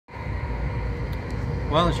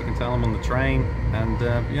Well, as you can tell, I'm on the train, and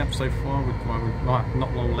yeah, so far we've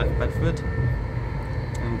not long left Bedford,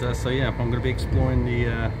 and so yeah, I'm going to be exploring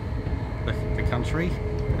the country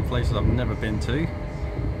in places I've never been to,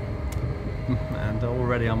 and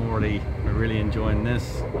already I'm really enjoying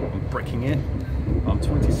this. I'm bricking it. I'm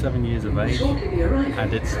 27 years of age,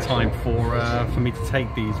 and it's time for me to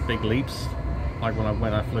take these big leaps, like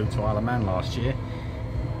when I flew to Isle of Man last year.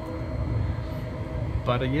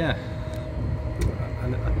 But yeah,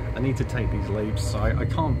 I need to take these leaps. I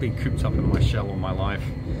can't be cooped up in my shell all my life.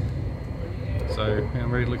 So yeah,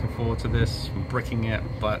 I'm really looking forward to this. I'm bricking it,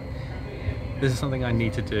 but this is something I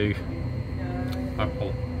need to do.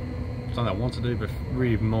 Well, something I want to do, but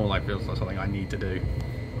really more like feels like something I need to do.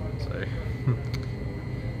 So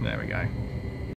there we go.